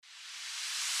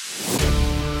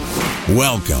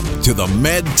Welcome to the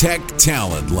MedTech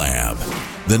Talent Lab,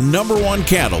 the #1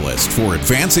 catalyst for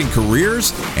advancing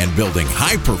careers and building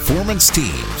high-performance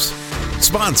teams.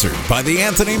 Sponsored by the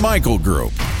Anthony Michael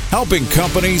Group, helping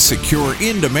companies secure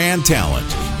in-demand talent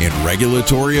in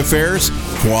regulatory affairs,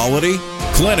 quality,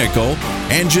 clinical,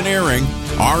 engineering,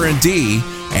 R&D,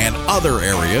 and other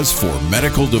areas for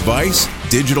medical device,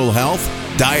 digital health,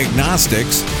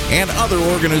 diagnostics, and other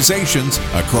organizations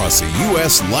across the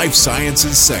U.S. life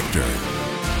sciences sector.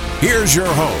 Here's your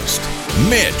host,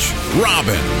 Mitch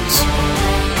Robbins.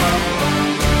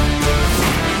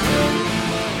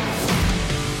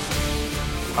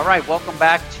 All right, welcome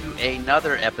back to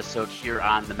another episode here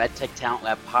on the MedTech Talent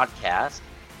Lab podcast.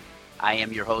 I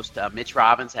am your host, Mitch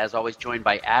Robbins, as always joined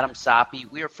by Adam Soppe.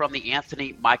 We are from the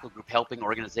Anthony Michael Group, helping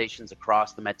organizations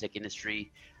across the medtech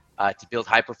industry to build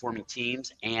high-performing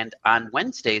teams. And on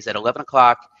Wednesdays at 11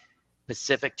 o'clock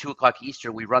Pacific, 2 o'clock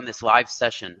Eastern, we run this live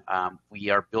session. We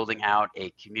are building out a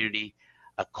community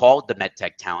called the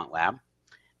MedTech Talent Lab,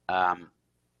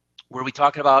 where we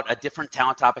talk about a different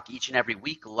talent topic each and every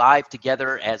week, live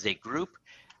together as a group.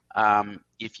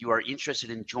 If you are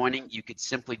interested in joining, you could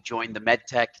simply join the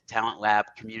MedTech Talent Lab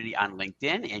community on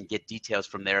LinkedIn and get details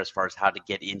from there as far as how to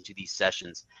get into these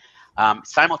sessions.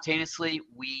 Simultaneously,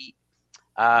 we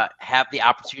have the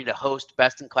opportunity to host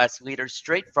best-in-class leaders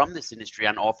straight from this industry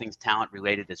on all things talent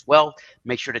related as well.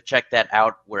 Make sure to check that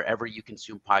out wherever you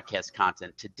consume podcast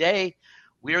content. Today,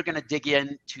 we are going to dig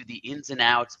into the ins and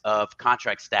outs of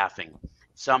contract staffing.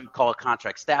 Some call it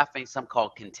contract staffing, some call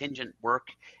it contingent work,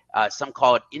 some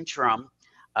call it interim.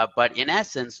 But in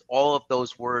essence, all of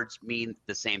those words mean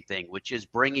the same thing, which is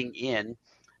bringing in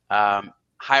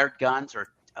hired guns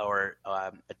or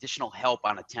additional help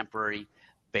on a temporary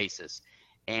basis.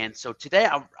 And so today,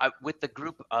 with the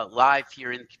group live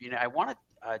here in the community, I want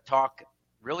to talk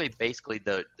really basically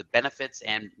the benefits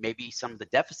and maybe some of the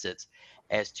deficits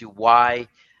as to why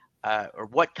or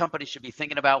what companies should be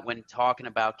thinking about when talking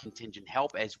about contingent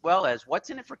help, as well as what's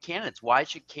in it for candidates. Why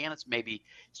should candidates maybe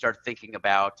start thinking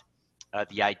about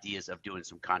the ideas of doing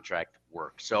some contract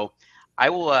work? So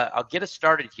I'll get us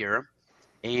started here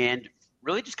and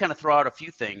really just kind of throw out a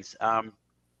few things.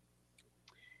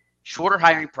 Shorter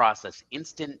hiring process,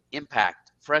 instant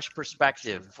impact, fresh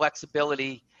perspective,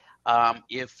 flexibility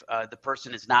if the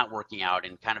person is not working out,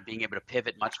 and kind of being able to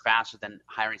pivot much faster than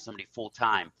hiring somebody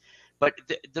full-time. But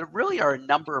there really are a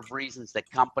number of reasons that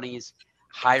companies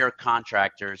hire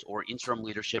contractors or interim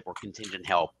leadership or contingent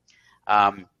help.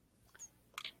 A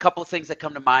couple of things that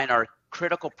come to mind are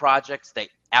critical projects that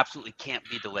absolutely can't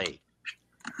be delayed.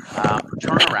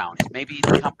 Turnarounds. Maybe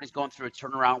the company's going through a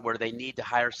turnaround where they need to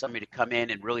hire somebody to come in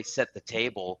and really set the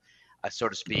table, so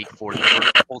to speak, for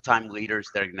the full-time leaders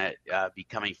that are going to be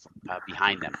coming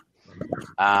behind them.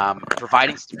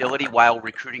 Providing stability while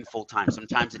recruiting full-time.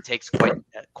 Sometimes it takes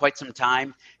quite some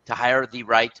time to hire the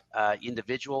right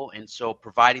individual, and so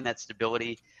providing that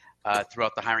stability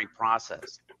throughout the hiring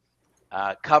process.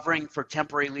 Covering for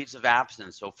temporary leaves of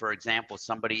absence. So, for example,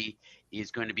 somebody is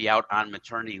going to be out on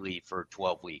maternity leave for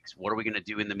 12 weeks. What are we going to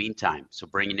do in the meantime? So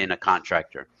bringing in a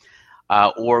contractor.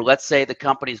 Or let's say the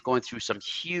company is going through some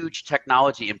huge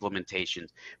technology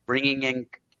implementations, bringing in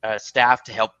staff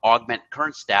to help augment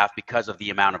current staff because of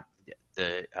the amount of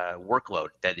the workload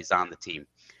that is on the team.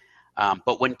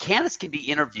 But when candidates can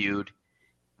be interviewed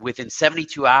within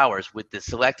 72 hours with the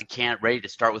selected candidate ready to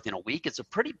start within a week, it's a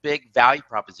pretty big value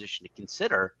proposition to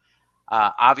consider,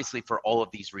 obviously for all of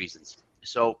these reasons.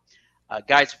 So,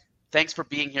 guys, thanks for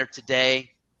being here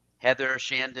today. Heather,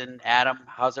 Shandon, Adam,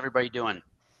 how's everybody doing?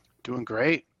 Doing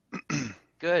great.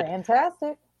 Good.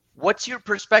 Fantastic. What's your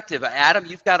perspective? Adam,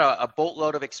 you've got a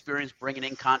boatload of experience bringing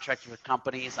in contractors with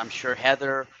companies. I'm sure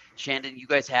Heather, Shandon, you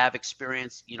guys have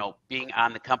experience, being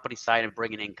on the company side and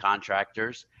bringing in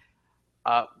contractors.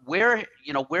 Where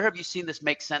have you seen this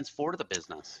make sense for the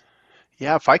business?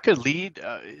 Yeah, if I could lead.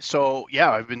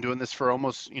 I've been doing this for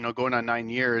almost, going on 9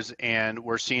 years, and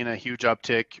we're seeing a huge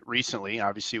uptick recently,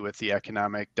 obviously with the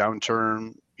economic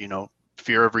downturn,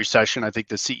 fear of recession. I think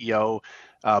the CEO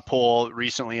poll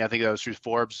recently, I think that was through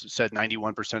Forbes, said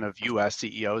 91% of U.S.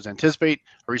 CEOs anticipate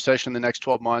a recession in the next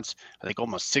 12 months. I think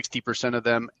almost 60% of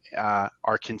them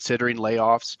are considering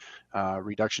layoffs,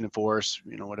 reduction in force,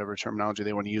 whatever terminology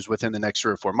they want to use within the next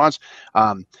 3 or 4 months.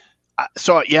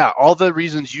 All the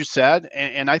reasons you said,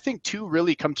 and I think two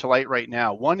really come to light right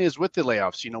now. One is with the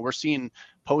layoffs. We're seeing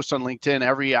posts on LinkedIn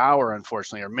every hour,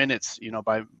 unfortunately, or minutes,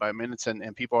 by minutes,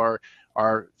 and people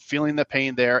are feeling the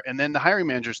pain there. And then the hiring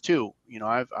managers too.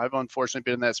 I've unfortunately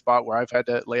been in that spot where I've had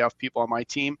to lay off people on my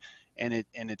team, and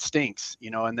it stinks,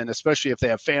 and then especially if they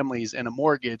have families and a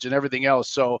mortgage and everything else.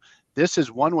 So this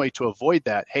is one way to avoid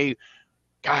that. Hey,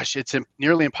 gosh, it's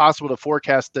nearly impossible to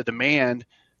forecast the demand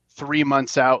 3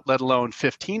 months out, let alone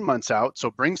 15 months out. So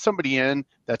bring somebody in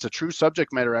that's a true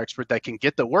subject matter expert that can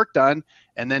get the work done.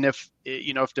 And then if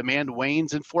demand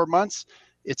wanes in 4 months,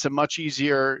 it's a much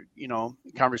easier,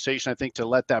 conversation, I think, to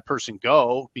let that person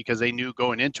go, because they knew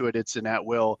going into it, it's an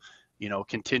at-will,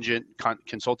 contingent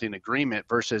consulting agreement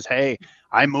versus, hey,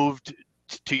 I moved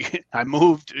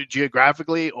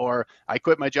geographically, or I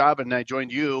quit my job and I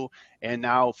joined you, and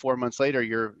now 4 months later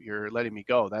you're letting me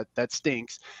go. That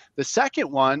stinks. The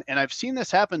second one, and I've seen this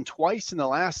happen twice in the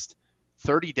last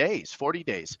 30 days, 40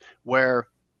 days, where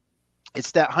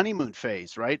it's that honeymoon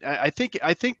phase, right? I think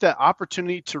the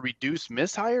opportunity to reduce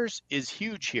mishires is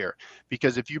huge here,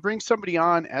 because if you bring somebody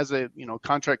on as a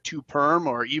contract to perm,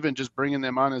 or even just bringing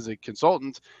them on as a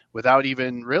consultant without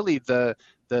even really the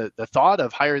thought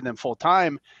of hiring them full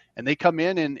time, and they come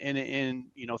in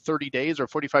 30 days or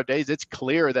 45 days, it's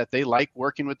clear that they like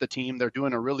working with the team, they're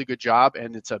doing a really good job,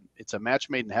 and it's a match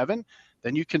made in heaven,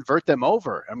 then you convert them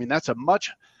over. I mean, that's a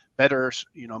much better,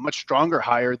 much stronger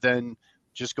hire than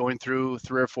just going through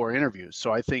 3 or 4 interviews.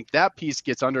 So I think that piece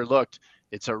gets underlooked.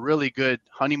 It's a really good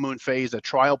honeymoon phase, a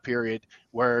trial period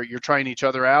where you're trying each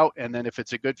other out. And then if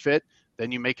it's a good fit,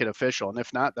 then you make it official. And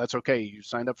if not, that's okay. You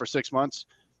signed up for 6 months,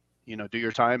 do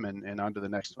your time and on to the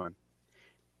next one.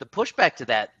 The pushback to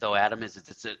that, though, Adam, is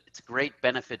it's a great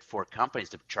benefit for companies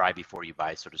to try before you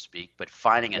buy, so to speak. But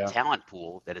finding a talent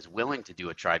pool that is willing to do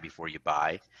a try before you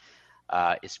buy,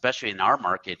 especially in our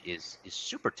market, is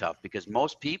super tough, because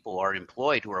most people are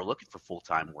employed who are looking for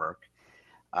full-time work.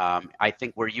 I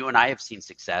think where you and I have seen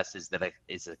success is that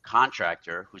is a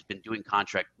contractor who's been doing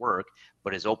contract work,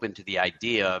 but is open to the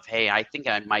idea of, hey, I think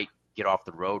I might get off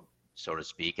the road, so to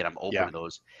speak, and I'm open to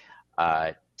those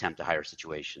temp to hire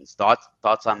situations.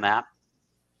 Thoughts on that?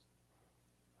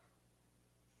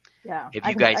 Yeah.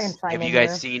 Have you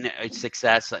guys seen a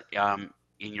success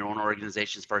in your own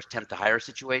organization as far as temp to hire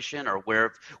situation, or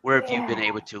where have you been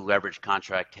able to leverage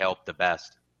contract help the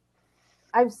best?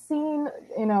 I've seen,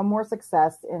 more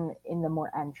success in the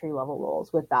more entry level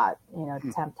roles with that,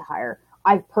 temp to hire.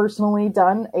 I've personally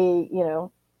done a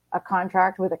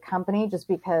contract with a company just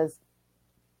because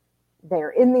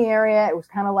they're in the area. It was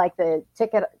kind of like the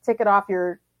ticket off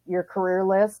your career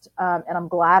list. And I'm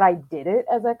glad I did it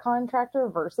as a contractor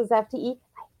versus FTE.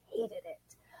 I hated it.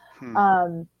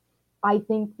 I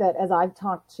think that as I've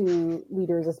talked to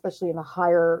leaders, especially in the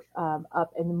higher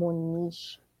up in the more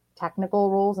niche technical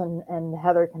roles, and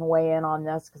Heather can weigh in on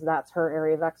this because that's her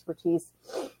area of expertise,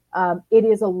 it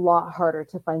is a lot harder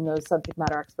to find those subject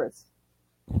matter experts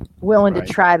willing to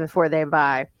try before they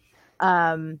buy.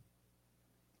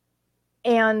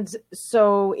 And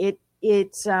so it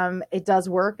does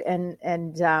work,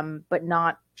 and but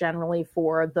not generally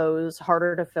for those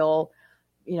harder to fill,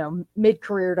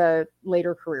 mid-career to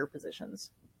later career positions.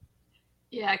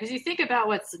 Yeah, because you think about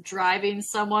what's driving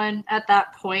someone at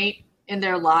that point in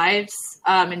their lives,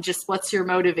 and just what's your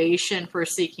motivation for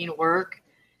seeking work.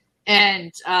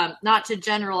 And not to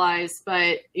generalize,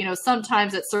 but,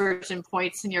 sometimes at certain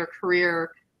points in your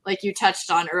career, like you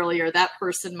touched on earlier, that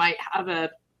person might have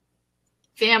a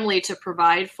family to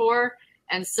provide for.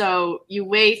 And so you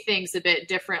weigh things a bit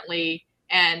differently,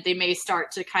 and they may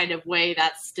start to kind of weigh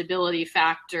that stability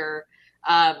factor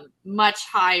much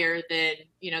higher than,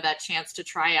 that chance to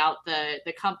try out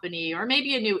the company or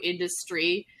maybe a new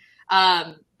industry.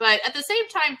 But at the same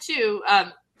time, too,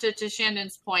 to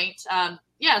Shannon's point,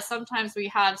 sometimes we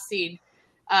have seen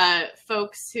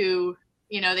folks who,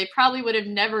 they probably would have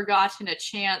never gotten a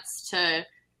chance to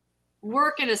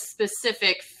work in a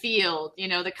specific field.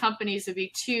 The companies would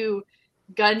be too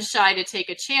gun shy to take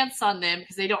a chance on them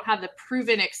because they don't have the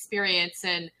proven experience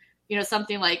in,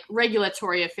 something like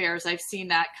regulatory affairs. I've seen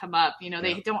that come up.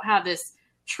 They don't have this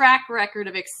track record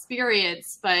of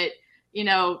experience, but,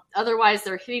 otherwise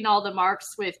they're hitting all the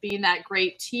marks with being that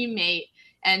great teammate.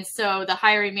 And so the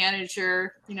hiring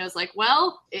manager, is like,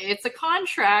 well, it's a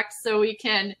contract, so we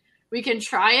can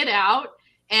try it out.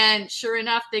 And sure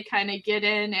enough, they kind of get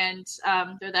in and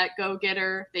they're that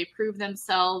go-getter. They prove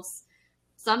themselves.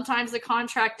 Sometimes the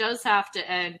contract does have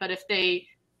to end, but if they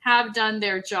have done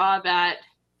their job at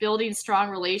building strong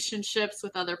relationships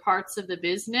with other parts of the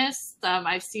business,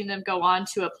 I've seen them go on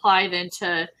to apply then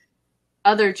to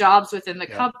other jobs within the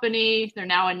company. They're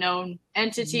now a known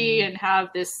entity and have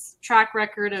this track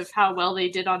record of how well they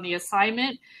did on the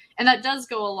assignment. And that does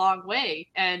go a long way.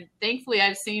 And thankfully,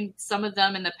 I've seen some of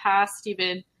them in the past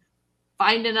even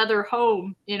find another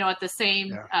home, at the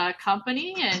same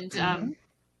company and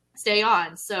stay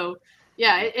on. So,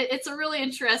 it's a really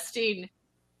interesting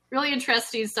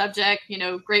subject.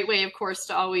 Great way, of course,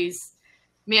 to always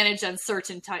manage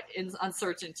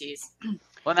uncertainties.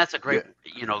 Well, that's a great,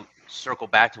 circle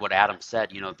back to what Adam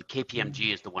said. The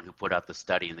KPMG is the one who put out the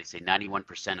study, and they say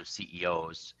 91% of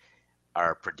CEOs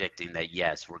are predicting that,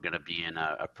 yes, we're going to be in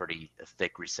a pretty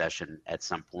thick recession at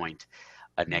some point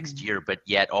next year. But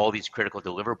yet all these critical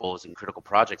deliverables and critical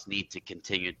projects need to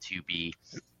continue to be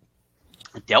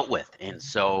dealt with. And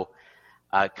so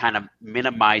kind of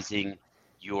minimizing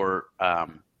your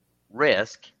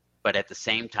risk, but at the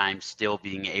same time still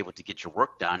being able to get your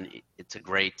work done, it's a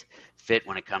great fit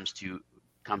when it comes to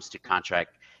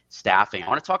contract staffing. I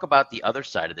want to talk about the other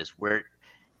side of this, where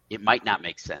it might not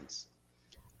make sense.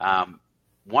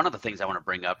 One of the things I want to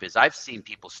bring up is I've seen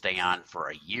people stay on for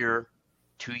a year,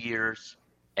 2 years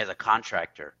as a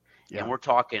contractor, and we're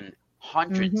talking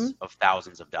hundreds of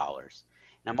thousands of dollars.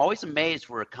 And I'm always amazed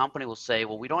where a company will say,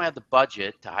 well, we don't have the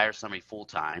budget to hire somebody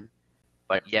full-time,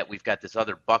 but yet we've got this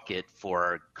other bucket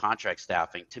for contract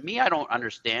staffing. To me, I don't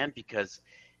understand, because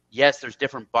yes, there's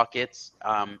different buckets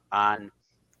on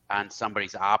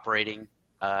somebody's operating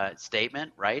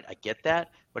statement, right? I get that.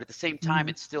 But at the same time,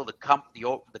 it's still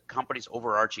the company's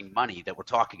overarching money that we're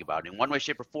talking about. In one way,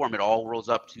 shape, or form, it all rolls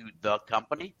up to the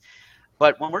company.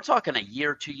 But when we're talking a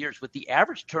year, 2 years, with the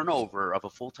average turnover of a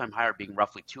full-time hire being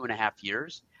roughly 2.5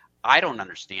 years, I don't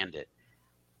understand it.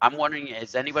 I'm wondering,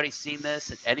 has anybody seen this?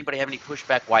 Does anybody have any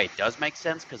pushback why it does make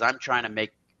sense? Because I'm trying to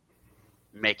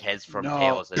make heads from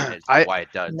tails as to why it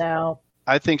does. No.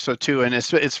 I think so too. And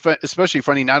it's especially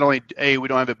funny, not only, we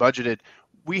don't have it budgeted.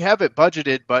 We have it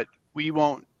budgeted, but we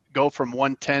won't go from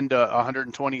 110 to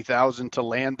 120,000 to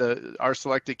land our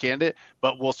selected candidate,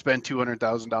 but we'll spend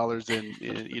 $200,000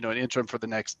 in an interim for the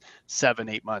next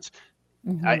 7-8 months.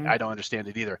 I don't understand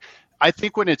it either. I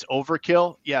think when it's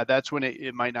overkill, that's when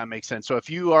it might not make sense. So if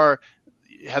you are,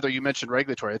 Heather, you mentioned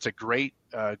regulatory. It's a great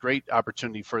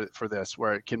opportunity for this,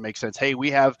 where it can make sense. Hey, we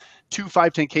have 2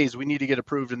 510Ks we need to get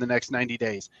approved in the next 90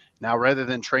 days. Now, rather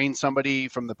than train somebody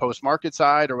from the post-market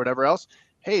side or whatever else,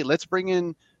 hey, let's bring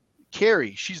in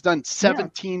Carrie. She's done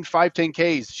 17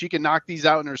 510Ks. She can knock these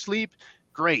out in her sleep.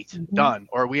 Great, done.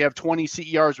 Or we have 20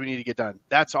 CERs we need to get done.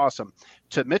 That's awesome.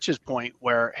 To Mitch's point,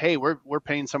 where, hey, we're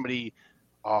paying somebody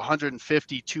 $150,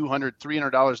 $200,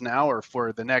 $300 an hour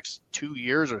for the next 2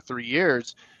 years or 3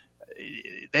 years,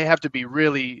 they have to be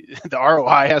really, the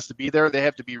ROI has to be there. They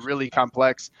have to be really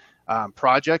complex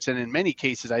projects. And in many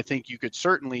cases, I think you could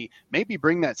certainly maybe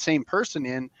bring that same person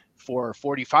in for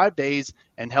 45 days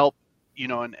and help,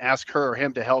 and ask her or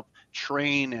him to help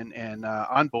train and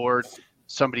onboard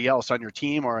somebody else on your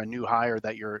team, or a new hire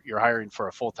that you're hiring for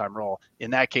a full-time role. In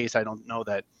that case, I don't know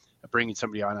that bringing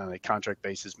somebody on a contract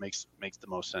basis makes the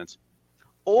most sense.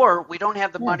 Or we don't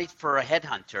have the money for a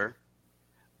headhunter,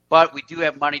 but we do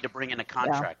have money to bring in a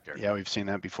contractor. Yeah, we've seen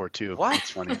that before too. What? It's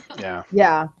funny. Yeah.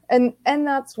 Yeah. And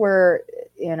that's where,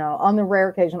 on the rare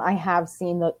occasion, I have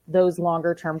seen those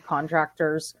longer term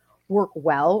contractors work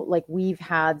well. Like, we've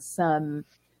had some,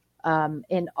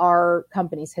 in our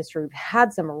company's history, we've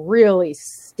had some really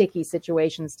sticky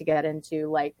situations to get into,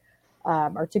 like,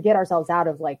 or to get ourselves out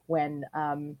of, like when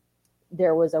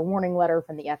there was a warning letter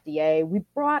from the FDA. We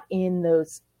brought in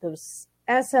those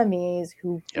SMEs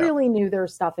who really knew their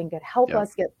stuff and could help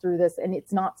us get through this. And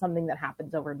it's not something that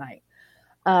happens overnight.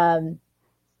 But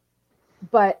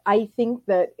I think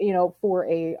that, for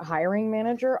a hiring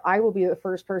manager, I will be the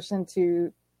first person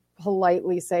to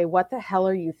politely say, what the hell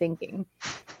are you thinking?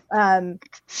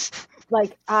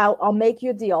 Like, I'll make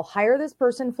you a deal, hire this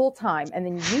person full time, and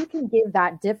then you can give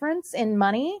that difference in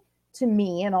money to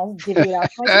me, and I'll give you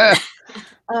that.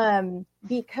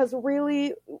 Because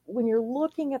really, when you're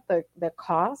looking at the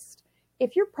cost,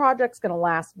 if your project's going to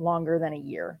last longer than a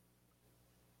year,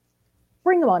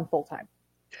 bring them on full time.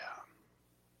 Yeah.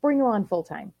 Bring them on full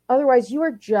time. Otherwise, you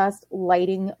are just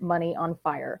lighting money on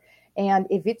fire. And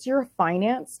if it's your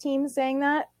finance team saying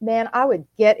that, man, I would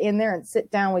get in there and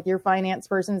sit down with your finance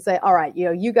person and say, all right,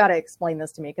 you got to explain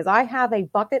this to me, because I have a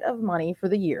bucket of money for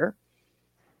the year.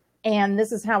 And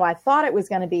this is how I thought it was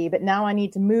going to be, but now I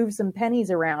need to move some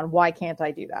pennies around. Why can't I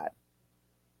do that?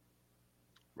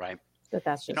 Right. But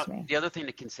that's just me. The other thing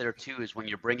to consider too is when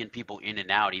you're bringing people in and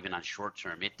out, even on short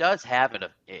term, it does have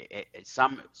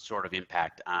some sort of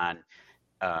impact on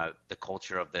the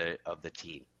culture of the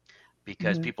team,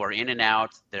 because people are in and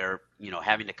out. They're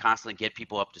having to constantly get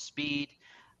people up to speed.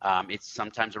 It's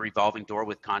sometimes a revolving door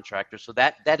with contractors, so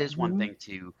that is one thing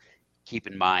to keep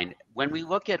in mind when we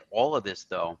look at all of this,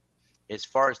 though. As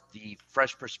far as the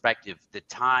fresh perspective, the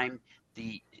time,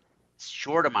 the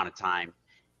short amount of time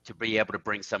to be able to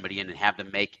bring somebody in and have them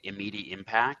make immediate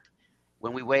impact,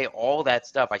 when we weigh all that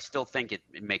stuff, I still think it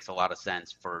makes a lot of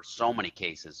sense for so many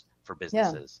cases for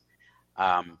businesses.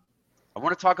 I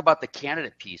want to talk about the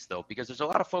candidate piece, though, because there's a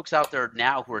lot of folks out there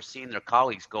now who are seeing their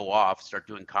colleagues go off, start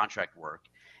doing contract work,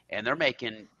 and they're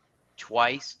making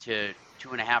twice to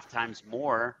 2.5 times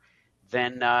more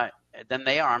than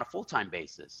they are on a full-time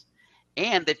basis.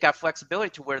 And they've got flexibility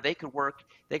to where they can work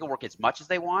as much as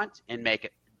they want and make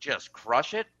it just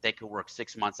crush it. They could work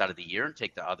 6 months out of the year and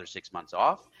take the other 6 months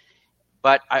off.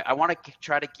 But I want to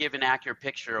try to give an accurate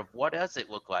picture of what does it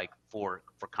look like for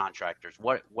contractors.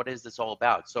 What is this all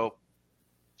about? So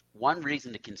one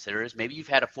reason to consider is maybe you've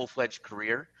had a full-fledged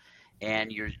career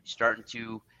and you're starting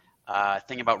to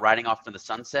think about riding off to the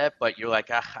sunset, but you're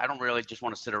like, I don't really just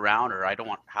want to sit around, or I don't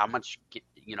want how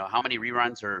many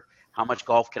reruns or how much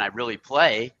golf can I really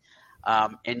play?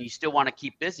 And you still want to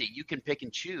keep busy. You can pick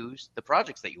and choose the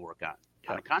projects that you work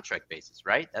on a contract basis,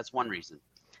 right? That's one reason.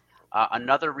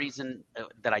 Another reason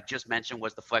that I just mentioned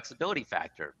was the flexibility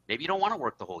factor. Maybe you don't want to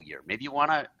work the whole year. Maybe you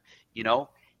want to,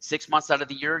 6 months out of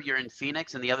the year you're in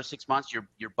Phoenix, and the other 6 months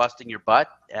you're busting your butt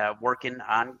working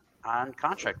on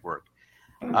contract work.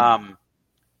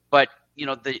 But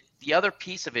the other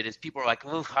piece of it is people are like,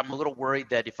 oh, I'm a little worried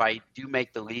that if I do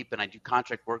make the leap and I do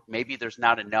contract work, maybe there's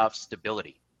not enough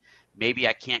stability. Maybe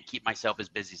I can't keep myself as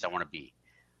busy as I want to be.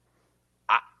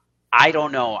 I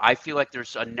don't know. I feel like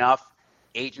there's enough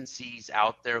agencies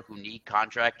out there who need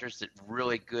contractors, that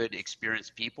really good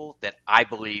experienced people, that I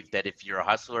believe that if you're a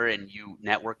hustler and you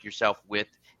network yourself with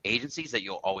agencies, that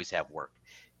you'll always have work.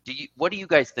 What do you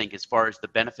guys think as far as the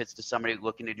benefits to somebody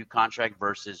looking to do contract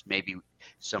versus maybe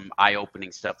some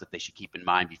eye-opening stuff that they should keep in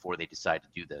mind before they decide to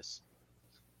do this?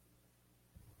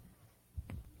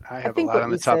 I have a lot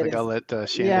on the topic. I'll let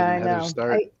Shannon and Heather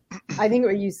start. I think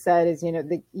what you said is,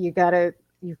 you've got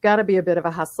to be a bit of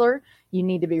a hustler. You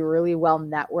need to be really well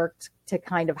networked to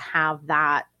kind of have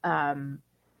that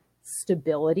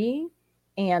stability.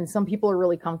 And some people are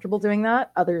really comfortable doing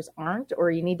that. Others aren't. Or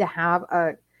you need to have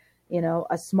a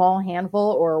small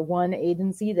handful or one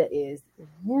agency that is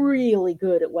really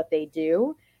good at what they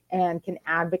do and can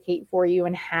advocate for you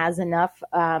and has enough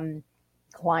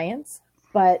clients.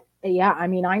 But yeah, I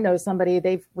mean, I know somebody,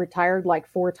 they've retired like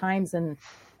 4 times, and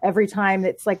every time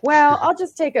it's like, well, I'll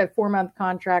just take a 4-month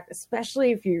contract,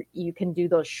 especially if you can do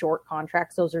those short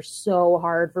contracts. Those are so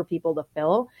hard for people to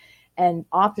fill. And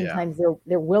oftentimes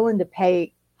they're willing to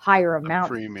pay higher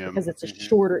amounts because it's a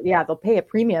shorter, they'll pay a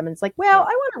premium. And it's like, well, I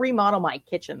want to remodel my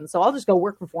kitchen, so I'll just go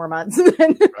work for 4 months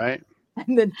and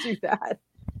then do that.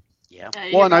 Yeah.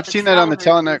 Well, and I've seen that on the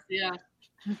talent.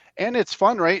 And it's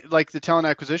fun, right? Like the talent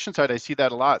acquisition side, I see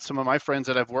that a lot. Some of my friends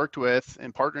that I've worked with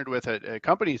and partnered with at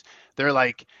companies, they're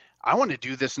like, I want to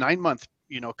do this 9-month,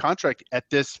 contract at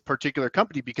this particular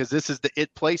company because this is the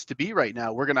place to be right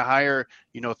now. We're going to hire,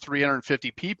 350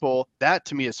 people. That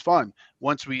to me is fun.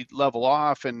 Once we level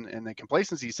off and the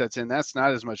complacency sets in, that's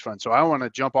not as much fun. So I want to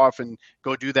jump off and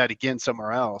go do that again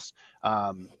somewhere else.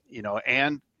 I mean,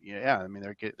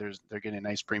 they're getting a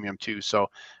nice premium too. So,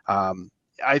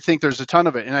 I think there's a ton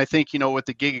of it. And I think, with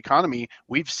the gig economy,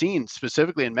 we've seen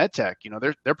specifically in medtech,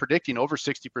 they're predicting over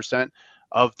 60%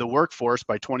 of the workforce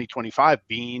by 2025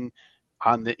 being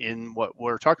in what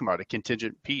we're talking about, a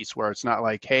contingent piece, where it's not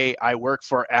like, hey, I work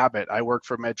for Abbott, I work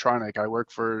for Medtronic, I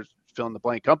work for fill in the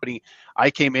blank company.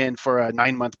 I came in for a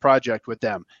 9-month project with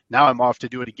them. Now I'm off to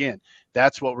do it again.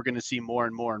 That's what we're going to see more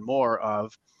and more and more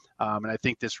of. And I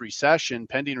think this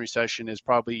pending recession is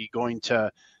probably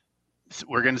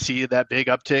we're going to see that big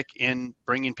uptick in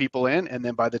bringing people in. And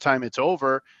then by the time it's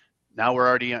over, now we're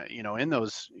already, in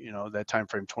those, that time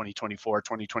frame, 2024,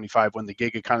 2025, when the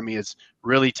gig economy is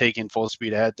really taking full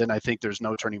speed ahead, then I think there's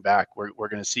no turning back. We're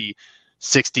going to see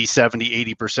 60,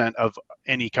 70, 80% of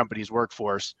any company's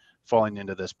workforce falling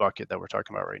into this bucket that we're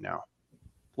talking about right now.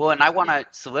 Well, and I want to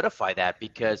solidify that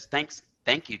because thank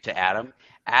you to Adam.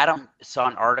 Adam saw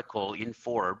an article in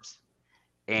Forbes,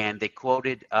 and they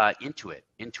quoted Intuit.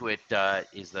 Intuit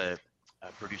is the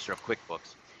producer of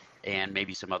QuickBooks and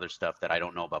maybe some other stuff that I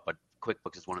don't know about, but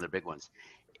QuickBooks is one of their big ones.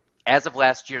 As of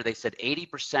last year, they said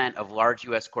 80% of large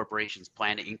U.S. corporations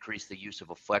plan to increase the use of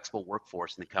a flexible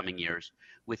workforce in the coming years,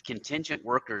 with contingent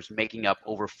workers making up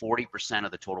over 40%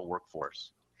 of the total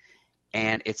workforce.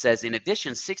 And it says, in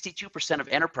addition, 62% of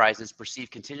enterprises perceive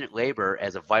contingent labor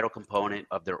as a vital component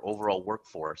of their overall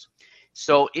workforce.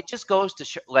 So it just goes to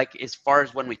show, like, as far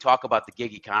as when we talk about the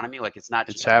gig economy, like it's not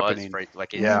just happening. Buzz,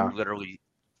 like it's literally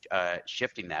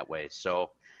shifting that way. So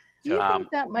do you think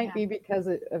that might be because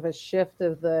of a shift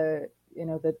of the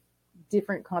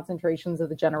different concentrations of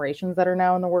the generations that are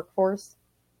now in the workforce?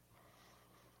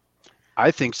 I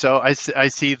think so. I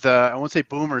see I won't say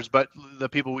boomers, but the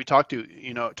people we talked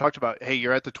about, hey,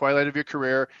 you're at the twilight of your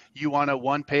career. You want to,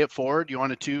 one, pay it forward. You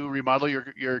want to, two, remodel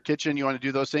your kitchen. You want to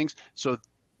do those things. So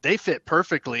they fit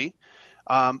perfectly.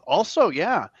 Also,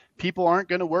 yeah, people aren't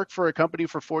going to work for a company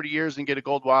for 40 years and get a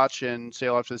gold watch and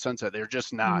sail off to the sunset. They're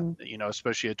just not,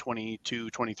 especially a 22,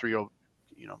 23-year-old,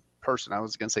 person. I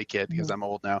was going to say kid because I'm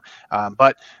old now.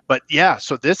 But yeah,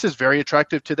 so this is very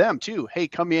attractive to them too. Hey,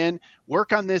 come in,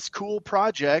 work on this cool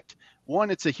project. One,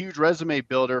 it's a huge resume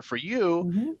builder for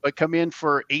you, but come in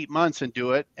for 8 months and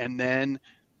do it. And then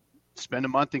spend a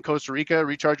month in Costa Rica,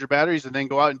 recharge your batteries, and then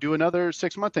go out and do another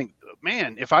 6-month thing.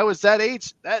 Man, if I was that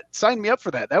age, that signed me up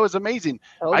for that. That was amazing.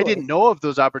 Totally. I didn't know of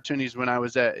those opportunities when I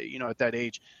was at that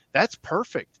age. That's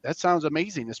perfect. That sounds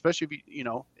amazing, especially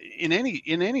if in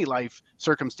any life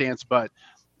circumstance. But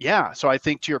yeah, so I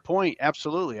think to your point,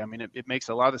 absolutely. I mean, it makes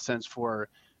a lot of sense for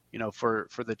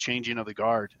the changing of the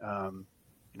guard.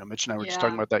 Mitch and I were just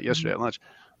talking about that yesterday at lunch.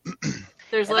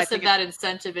 There's less of that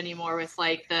incentive anymore with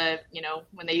like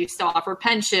when they used to offer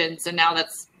pensions, and now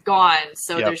that's gone.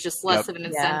 So there's just less of an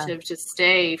incentive to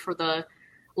stay for the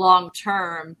long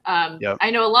term. I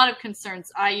know a lot of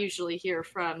concerns I usually hear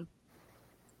from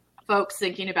folks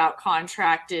thinking about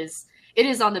contract it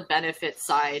is on the benefit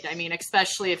side. I mean,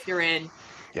 especially if you're in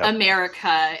America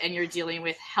and you're dealing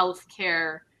with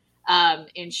healthcare,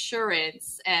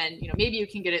 insurance, and maybe you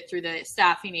can get it through the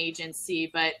staffing agency,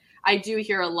 but I do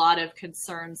hear a lot of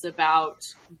concerns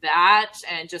about that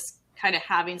and just kind of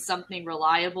having something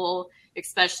reliable,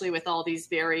 especially with all these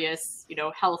various,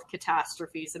 health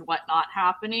catastrophes and whatnot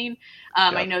happening.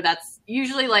 I know that's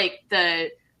usually like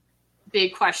the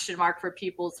big question mark for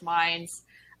people's minds.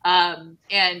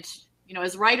 And,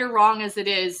 as right or wrong as it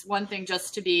is, one thing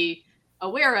just to be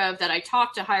aware of that I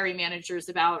talk to hiring managers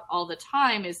about all the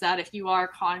time is that if you are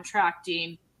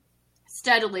contracting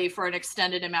steadily for an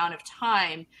extended amount of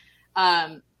time,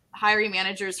 hiring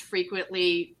managers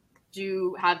frequently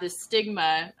do have this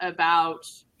stigma about,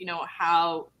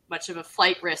 how much of a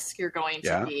flight risk you're going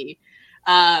to be.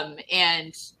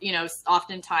 And,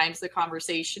 oftentimes the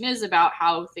conversation is about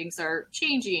how things are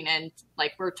changing. And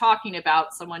like we're talking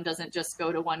about, someone doesn't just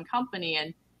go to one company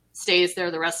and stays there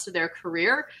the rest of their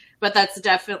career, but that's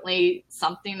definitely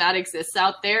something that exists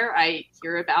out there. I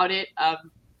hear about it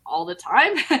all the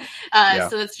time.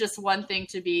 So that's just one thing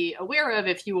to be aware of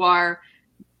if you are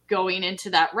going into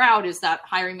that route, is that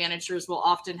hiring managers will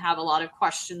often have a lot of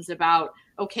questions about,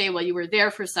 okay, well, you were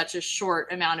there for such a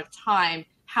short amount of time.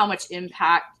 How much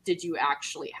impact did you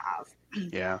actually have?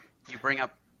 Yeah. You bring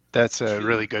up that's a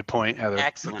really good point, Heather.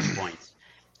 Excellent points.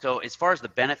 So as far as the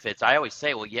benefits, I always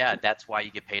say, well, yeah, that's why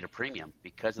you get paid a premium,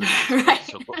 because of the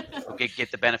benefits. Right. So go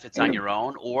get the benefits on your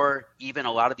own, or even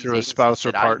a lot of these through a spouse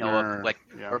or partner, I know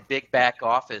of, or big back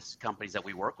office companies that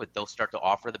we work with, they'll start to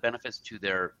offer the benefits to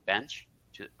their bench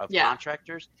of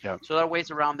contractors. Yeah. So there are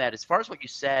ways around that. As far as what you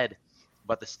said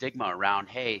about the stigma around,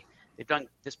 hey,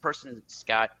 this person's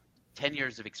got 10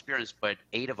 years of experience, but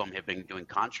 8 of them have been doing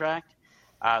contract.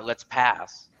 Let's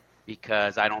pass,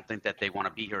 because I don't think that they want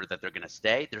to be here, that they're going to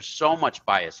stay. There's so much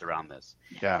bias around this.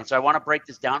 Yeah. And so I want to break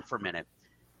this down for a minute.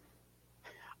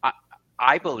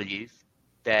 I believe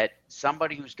that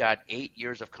somebody who's got 8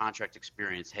 years of contract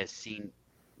experience has seen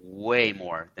way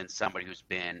more than somebody who's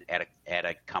been at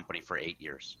a company for 8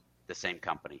 years, the same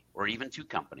company, or even 2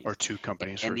 companies. Or 2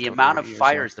 companies. And the amount of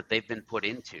fires that they've been put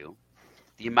into,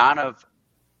 the amount of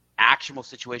actual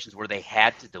situations where they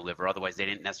had to deliver, otherwise they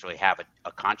didn't necessarily have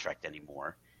a contract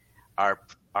anymore,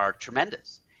 are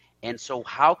tremendous. And so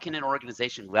how can an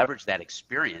organization leverage that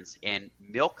experience and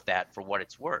milk that for what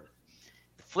it's worth?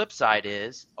 The flip side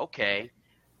is, okay,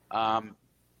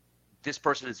 this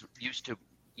person is used to,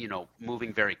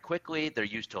 moving very quickly. They're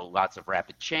used to lots of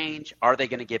rapid change. Are they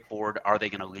going to get bored? Are they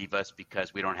going to leave us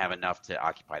because we don't have enough to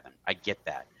occupy them? I get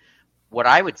that. What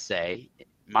I would say,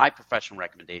 my professional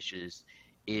recommendation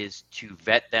is to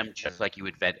vet them just like you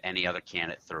would vet any other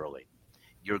candidate thoroughly.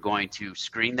 You're going to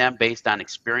screen them based on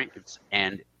experience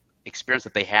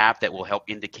that they have that will help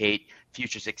indicate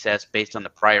future success based on the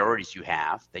priorities you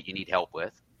have that you need help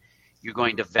with. You're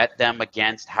going to vet them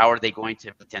against how are they going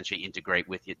to potentially integrate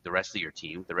with the rest of your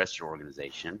team, the rest of your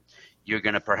organization. You're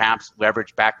going to perhaps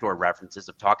leverage backdoor references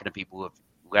of talking to people who have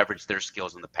leveraged their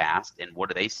skills in the past and what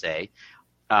do they say.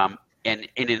 And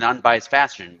in an unbiased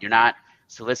fashion, you're not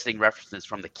soliciting references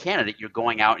from the candidate. You're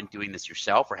going out and doing this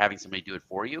yourself or having somebody do it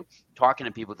for you, talking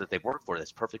to people that they've worked for.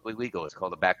 That's perfectly legal. It's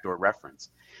called a backdoor reference.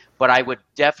 But I would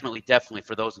definitely,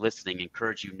 for those listening,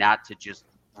 encourage you not to just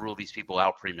rule these people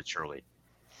out prematurely.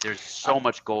 There's so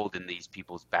much gold in these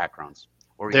people's backgrounds.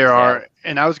 There are,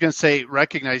 and I was going to say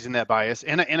recognizing that bias,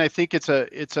 and I think it's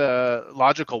a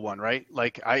logical one, right?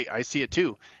 Like I see it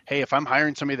too. Hey, if I'm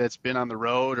hiring somebody that's been on the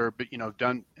road or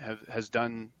has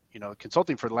done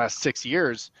consulting for the last 6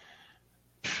 years,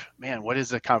 man, what is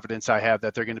the confidence I have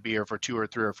that they're going to be here for 2 or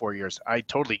 3 or 4 years? I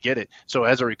totally get it. So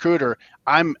as a recruiter,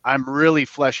 I'm really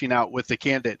fleshing out with the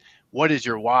candidate, what is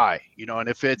your why? And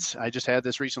if it's, I just had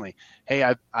this recently.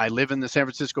 Hey, I live in the San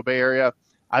Francisco Bay Area.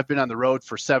 I've been on the road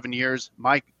for 7 years.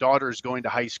 My daughter is going to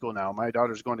high school now. My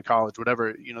daughter's going to college,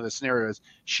 whatever, the scenario is.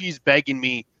 She's begging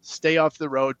me, stay off the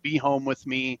road, be home with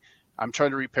me. I'm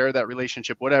trying to repair that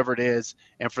relationship, whatever it is.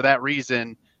 And for that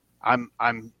reason, I'm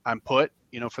put,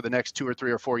 for the next 2 or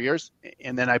 3 or 4 years.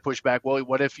 And then I push back, well,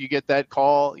 what if you get that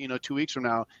call, 2 weeks from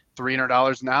now,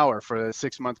 $300 an hour for a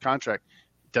 6-month contract?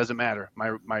 Doesn't matter.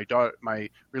 My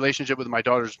relationship with my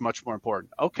daughter is much more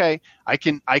important. Okay, I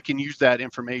can use that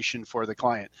information for the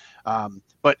client,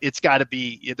 but there's got to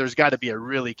be a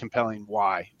really compelling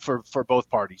why for both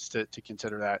parties to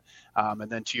consider that. And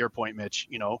then to your point, Mitch,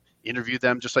 interview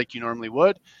them just like you normally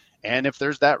would. And if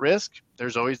there's that risk,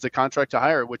 there's always the contract to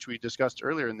hire, which we discussed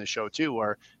earlier in the show too,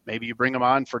 where maybe you bring them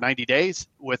on for 90 days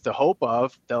with the hope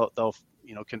of they'll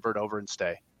convert over and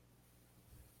stay.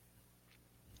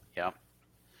 Yeah.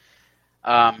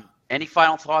 Any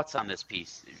final thoughts on this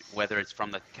piece, whether it's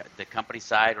from the company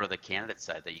side or the candidate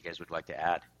side that you guys would like to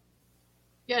add?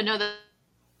 Yeah, no,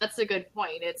 that's a good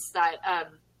point. It's that,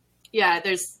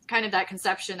 there's kind of that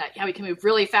conception that we can move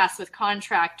really fast with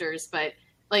contractors, but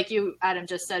like you, Adam,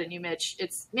 just said, and you, Mitch,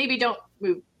 it's maybe don't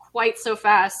move quite so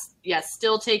fast. Yes,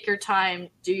 still take your time,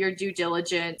 do your due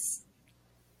diligence,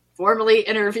 formally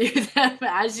interview them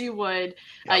as you would.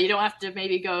 Yep. You don't have to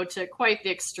maybe go to quite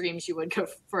the extremes you would go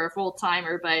for a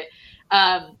full-timer, but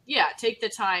take the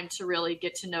time to really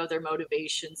get to know their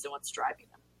motivations and what's driving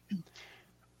them.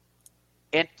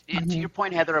 And to your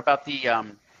point, Heather, about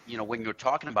the, when you're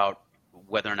talking about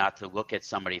whether or not to look at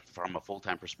somebody from a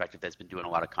full-time perspective that's been doing a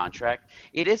lot of contract,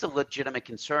 it is a legitimate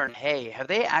concern. Hey, have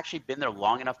they actually been there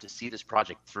long enough to see this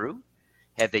project through?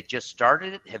 Have they just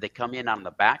started it? Have they come in on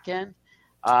the back end?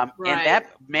 Right. And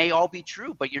that may all be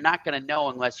true, but you're not going to know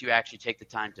unless you actually take the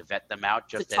time to vet them out,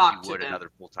 just as you would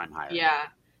another full-time hire. Yeah,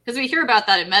 because we hear about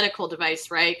that in medical device,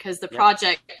 right? Because the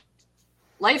project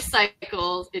life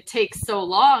cycle, it takes so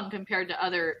long compared to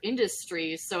other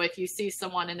industries. So if you see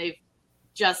someone and they've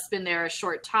just been there a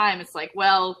short time, it's like,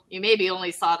 well, you maybe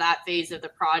only saw that phase of the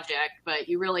project, but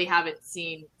you really haven't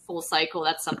seen full cycle.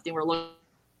 That's something we're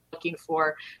looking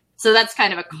for. So that's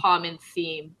kind of a common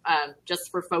theme,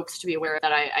 just for folks to be aware of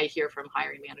that I hear from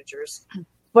hiring managers.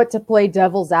 But to play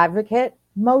devil's advocate,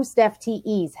 most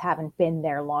FTEs haven't been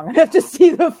there long enough to see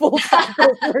the full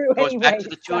cycle through. Goes back to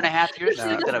the 2.5 years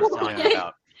that I was telling you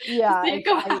about. Yeah, I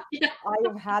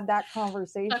have had that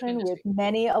conversation with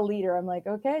many a leader. I'm like,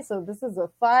 okay, so this is a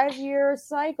 5-year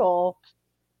cycle.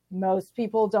 Most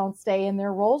people don't stay in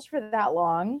their roles for that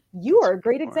long. You are a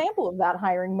great example of that,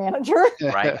 hiring manager.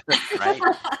 Right.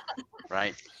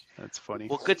 That's funny.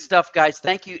 Well, good stuff, guys.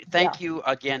 Thank you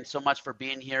again so much for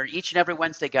being here. Each and every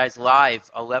Wednesday, guys,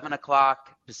 live, 11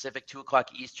 o'clock Pacific, 2 o'clock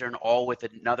Eastern, all with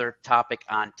another topic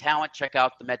on talent. Check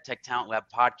out the MedTech Talent Lab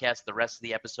podcast, the rest of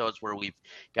the episodes where we've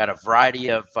got a variety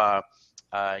of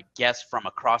guests from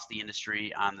across the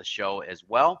industry on the show as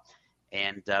well.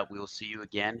 And we will see you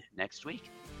again next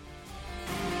week.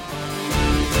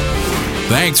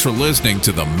 Thanks for listening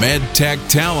to the MedTech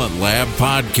Talent Lab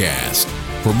podcast.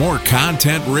 For more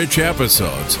content-rich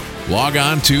episodes, log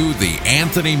on to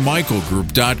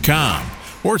theanthonymichaelgroup.com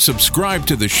or subscribe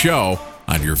to the show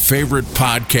on your favorite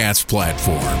podcast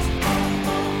platform.